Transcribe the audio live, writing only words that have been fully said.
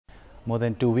More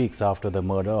than 2 weeks after the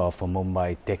murder of a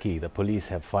Mumbai techie, the police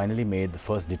have finally made the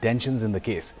first detentions in the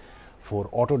case. 4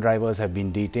 auto drivers have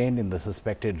been detained in the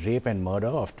suspected rape and murder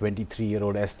of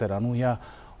 23-year-old Esther Anuhya,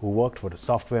 who worked for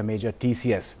software major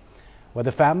TCS. But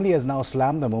the family has now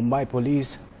slammed the Mumbai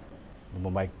Police. The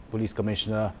Mumbai Police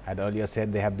Commissioner had earlier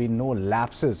said there have been no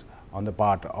lapses on the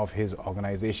part of his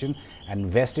organization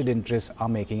and vested interests are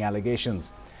making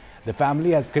allegations. The family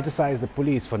has criticized the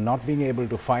police for not being able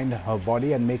to find her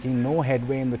body and making no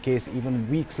headway in the case even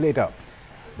weeks later.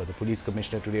 But the police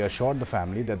commissioner today assured the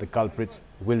family that the culprits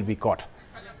will be caught.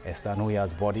 Esther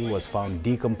Anuhya's body was found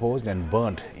decomposed and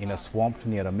burnt in a swamp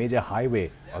near a major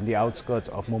highway on the outskirts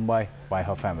of Mumbai by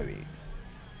her family.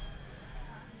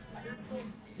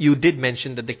 You did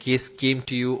mention that the case came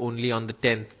to you only on the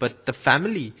 10th, but the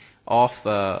family of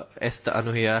Esther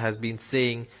Anuhya has been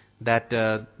saying that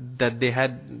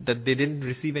they didn't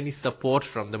receive any support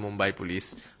from the Mumbai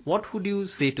police. What would you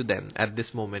say to them at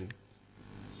this moment?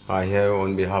 I have,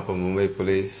 on behalf of Mumbai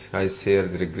Police, I share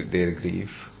their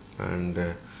grief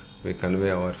and we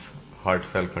convey our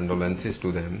heartfelt condolences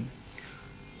to them.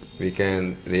 We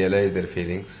can realize their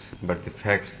feelings, but the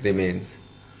fact remains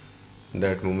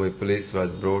that Mumbai Police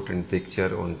was brought in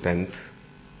picture on 10th,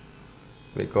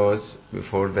 because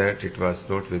before that it was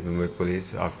not with Mumbai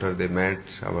Police. After they met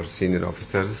our senior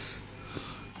officers,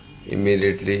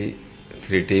 immediately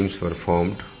 3 teams were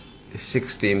formed,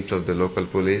 6 teams of the local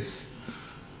police,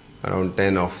 around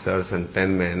 10 officers and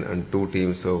 10 men, and 2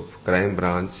 teams of crime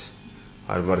branch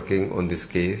are working on this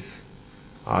case.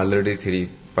 Already 3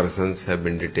 persons have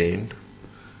been detained,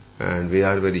 and we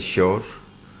are very sure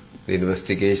the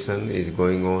investigation is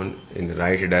going on in the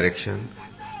right direction.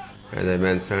 As I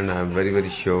mentioned, I am very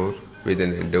sure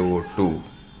within a day or 2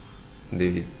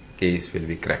 the case will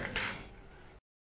be cracked.